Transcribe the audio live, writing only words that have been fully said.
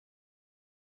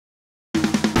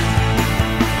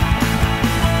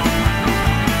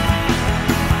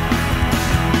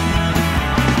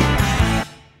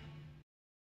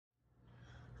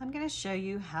going to show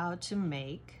you how to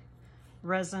make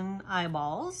resin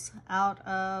eyeballs out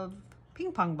of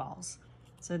ping pong balls.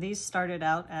 So these started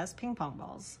out as ping pong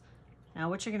balls. Now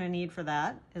what you're going to need for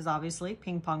that is obviously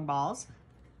ping pong balls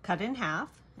cut in half,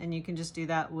 and you can just do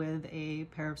that with a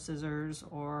pair of scissors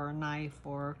or a knife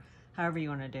or however you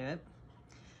want to do it.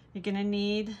 You're going to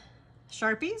need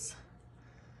Sharpies,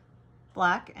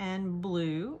 black and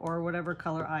blue, or whatever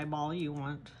color eyeball you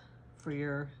want for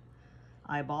your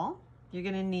eyeball. You're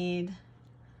going to need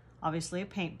obviously a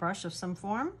paintbrush of some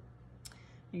form.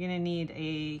 You're going to need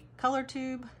a color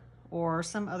tube or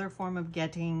some other form of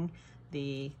getting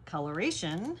the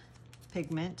coloration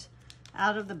pigment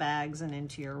out of the bags and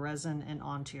into your resin and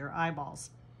onto your eyeballs.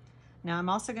 Now I'm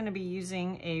also going to be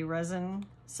using a resin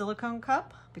silicone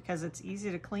cup because it's easy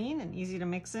to clean and easy to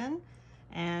mix in,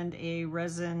 and a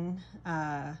resin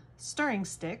stirring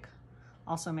stick,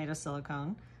 also made of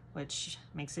silicone, which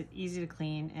makes it easy to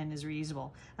clean and is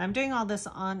reusable. I'm doing all this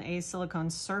on a silicone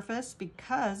surface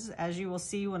because, as you will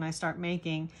see when I start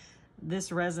making,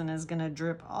 this resin is going to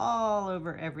drip all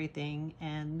over everything,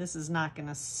 and this is not going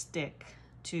to stick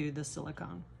to the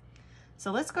silicone.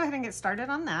 So let's go ahead and get started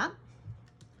on that.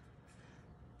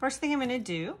 First thing I'm going to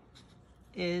do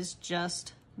is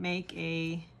just make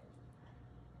a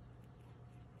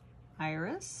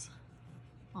iris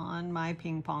on my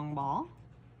ping pong ball.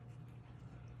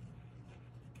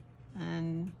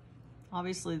 And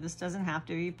obviously this doesn't have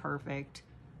to be perfect.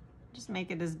 Just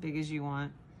make it as big as you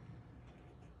want.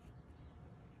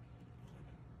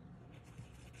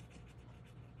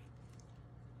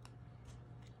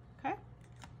 Okay.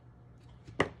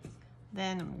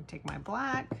 Then I'm going to take my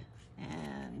black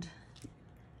and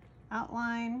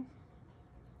outline.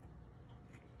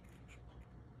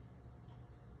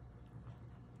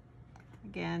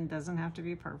 Again, doesn't have to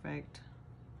be perfect.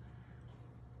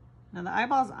 Now the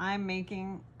eyeballs I'm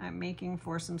making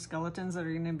for some skeletons that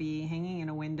are going to be hanging in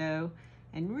a window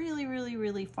and really, really,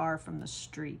 really far from the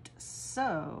street.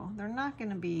 So they're not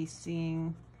going to be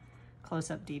seeing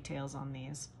close-up details on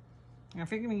these. Now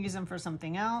if you're going to use them for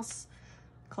something else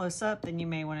close up, then you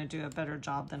may want to do a better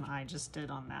job than I just did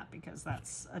on that, because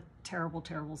that's a terrible,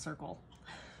 terrible circle.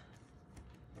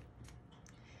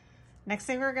 Next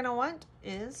thing we're going to want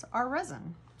is our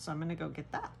resin. So I'm going to go get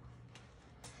that.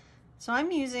 So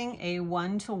I'm using a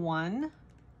 1-to-1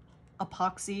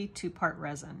 epoxy 2-part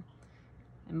resin.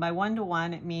 And by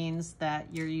 1-to-1, it means that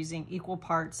you're using equal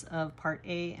parts of part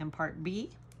A and part B.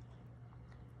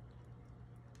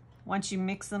 Once you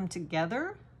mix them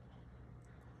together,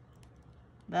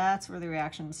 that's where the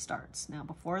reaction starts. Now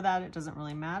before that, it doesn't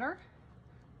really matter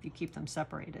if you keep them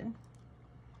separated.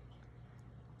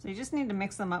 So you just need to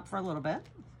mix them up for a little bit.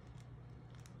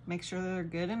 Make sure they're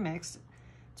good and mixed.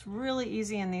 It's really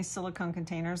easy in these silicone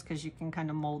containers because you can kind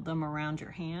of mold them around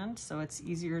your hand, so it's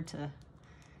easier to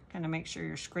kind of make sure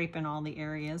you're scraping all the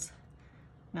areas.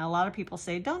 Now a lot of people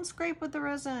say don't scrape with the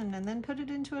resin and then put it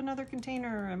into another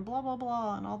container and blah blah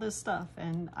blah and all this stuff,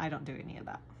 and I don't do any of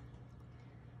that.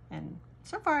 And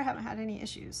so far I haven't had any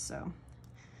issues. So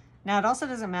now it also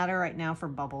doesn't matter right now for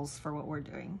bubbles for what we're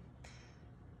doing.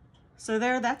 So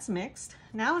there, that's mixed.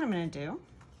 Now what I'm going to do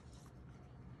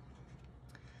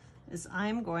is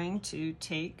I'm going to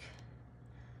take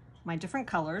my different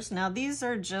colors. Now these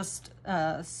are just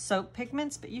soap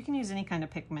pigments, but you can use any kind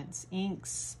of pigments,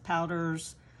 inks,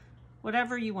 powders,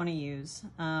 whatever you want to use.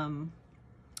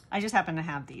 I just happen to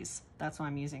have these. That's why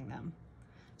I'm using them.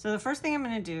 So the first thing I'm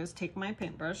going to do is take my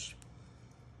paintbrush,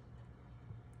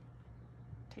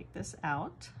 take this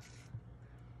out,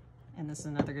 and this is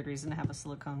another good reason to have a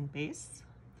silicone base.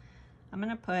 I'm going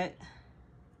to put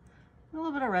a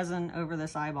little bit of resin over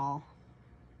this eyeball.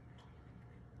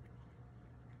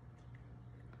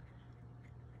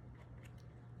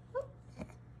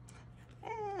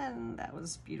 And that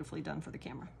was beautifully done for the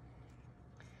camera.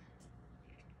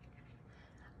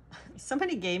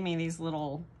 Somebody gave me these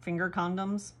little finger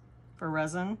condoms for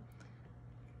resin.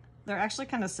 They're actually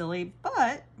kind of silly,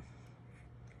 but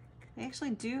they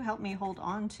actually do help me hold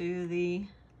on to the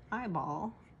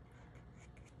eyeball.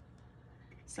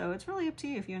 So it's really up to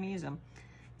you if you want to use them.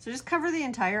 So just cover the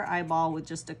entire eyeball with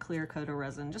just a clear coat of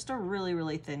resin, just a really,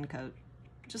 really thin coat,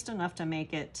 just enough to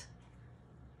make it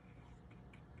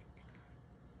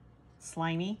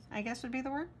slimy, I guess would be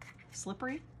the word.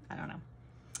 Slippery, I don't know.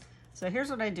 So here's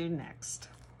what I do next.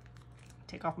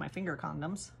 Take off my finger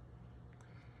condoms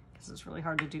because it's really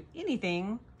hard to do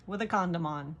anything with a condom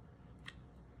on.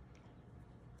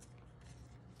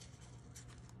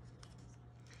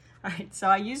 All right, so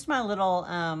I used my little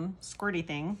squirty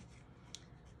thing.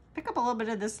 Pick up a little bit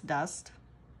of this dust.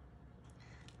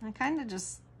 And I kind of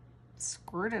just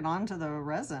squirt it onto the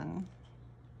resin.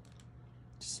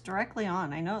 just directly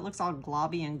on. I know it looks all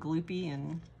globby and gloopy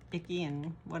and icky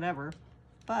and whatever,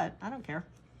 but I don't care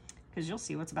because you'll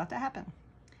see what's about to happen.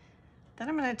 Then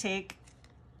I'm going to take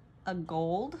a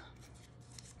gold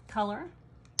color.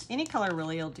 Any color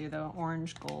really will do though,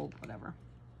 orange, gold, whatever.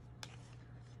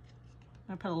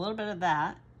 I'm going to put a little bit of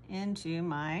that into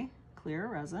my clear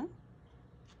resin.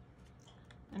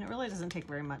 And it really doesn't take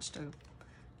very much to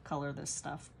color this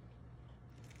stuff.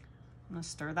 I'm going to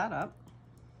stir that up.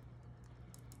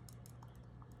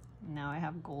 Now I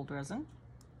have gold resin.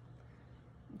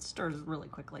 It stirs really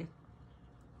quickly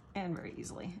and very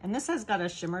easily. And this has got a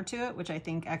shimmer to it, which I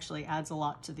think actually adds a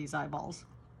lot to these eyeballs.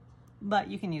 But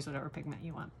you can use whatever pigment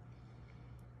you want.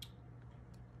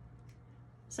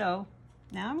 So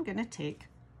now I'm going to take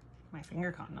my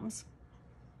finger condoms.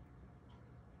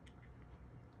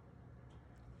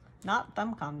 Not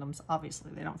thumb condoms,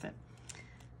 obviously, they don't fit.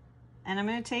 And I'm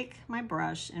going to take my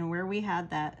brush, and where we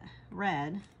had that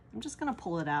red, I'm just going to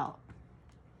pull it out.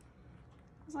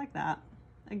 Just like that.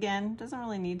 Again, doesn't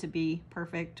really need to be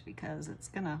perfect because it's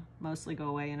going to mostly go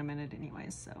away in a minute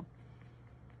anyways, so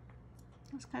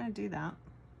just kind of do that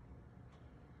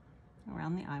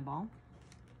around the eyeball.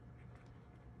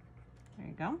 There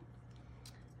you go.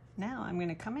 Now I'm going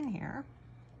to come in here.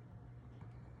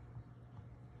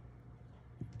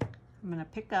 I'm going to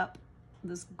pick up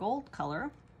this gold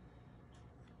color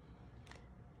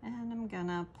and I'm going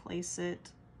to place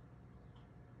it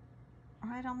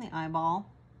right on the eyeball.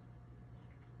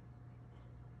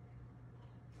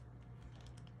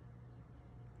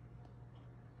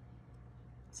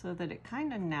 So that it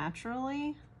kind of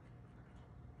naturally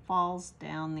falls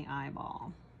down the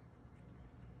eyeball.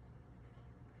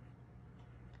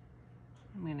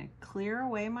 I'm going to clear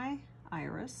away my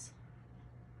iris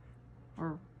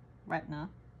or retina.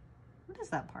 What is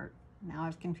that part? Now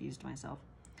I've confused myself.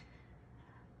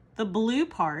 The blue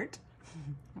part,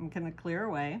 I'm going to clear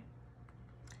away.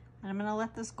 And I'm going to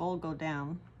let this gold go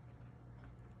down.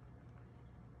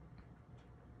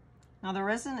 Now the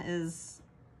resin is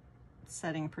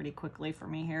setting pretty quickly for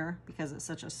me here because it's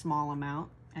such a small amount.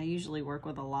 I usually work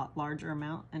with a lot larger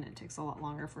amount and it takes a lot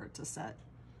longer for it to set.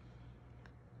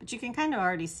 But you can kind of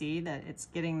already see that it's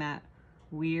getting that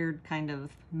weird kind of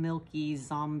milky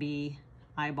zombie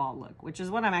eyeball look, which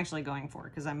is what I'm actually going for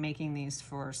because I'm making these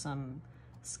for some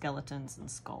skeletons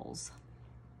and skulls.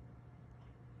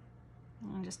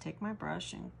 I'll just take my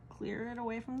brush and clear it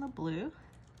away from the blue.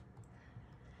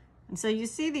 And so you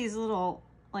see these little,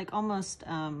 like almost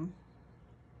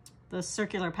the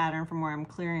circular pattern from where I'm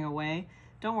clearing away.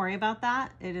 Don't worry about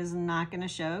that. It is not going to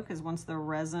show because once the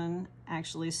resin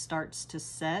actually starts to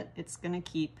set, it's going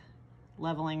to keep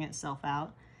leveling itself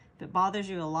out. If it bothers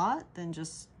you a lot, then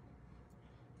just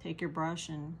take your brush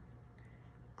and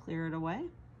clear it away.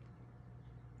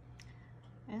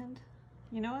 And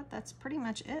you know what? That's pretty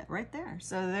much it right there.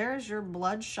 So there's your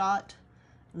bloodshot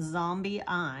zombie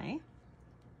eye.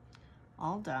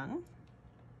 All done.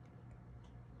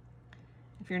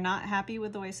 If you're not happy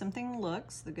with the way something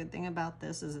looks, the good thing about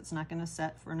this is it's not going to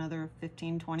set for another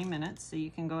 15-20 minutes. So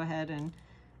you can go ahead and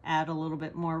add a little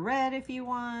bit more red if you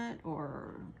want,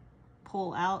 or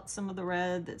pull out some of the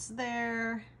red that's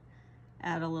there,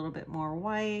 add a little bit more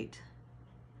white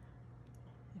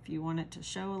if you want it to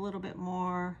show a little bit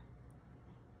more.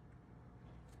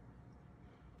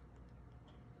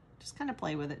 Just kind of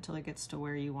play with it till it gets to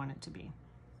where you want it to be.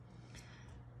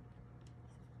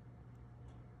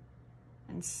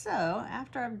 And so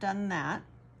after I've done that,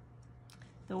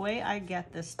 the way I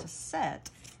get this to set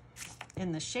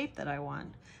in the shape that I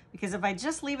want, because if I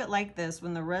just leave it like this,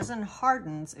 when the resin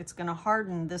hardens, it's going to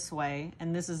harden this way,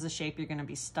 and this is the shape you're going to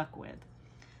be stuck with.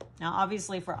 Now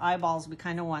obviously for eyeballs, we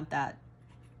kind of want that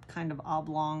kind of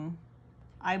oblong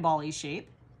eyeball-y shape.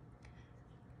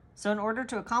 So in order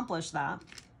to accomplish that,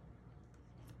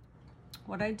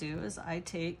 what I do is I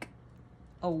take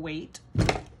a weight.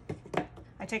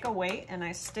 I take a weight and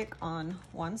I stick on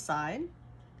one side,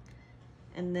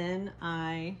 and then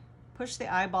I push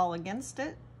the eyeball against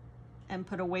it and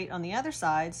put a weight on the other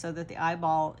side so that the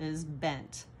eyeball is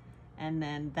bent. And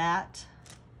then that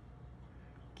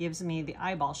gives me the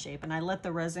eyeball shape. And I let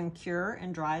the resin cure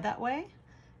and dry that way,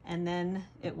 and then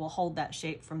it will hold that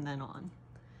shape from then on.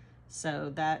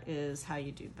 So that is how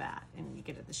you do that, and you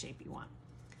get it the shape you want.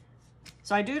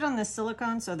 So I do it on this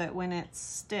silicone so that when it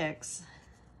sticks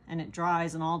and it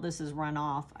dries and all this is run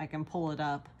off, I can pull it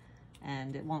up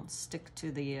and it won't stick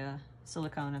to the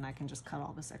silicone, and I can just cut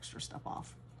all this extra stuff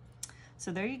off.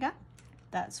 So there you go.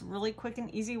 That's a really quick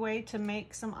and easy way to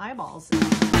make some eyeballs.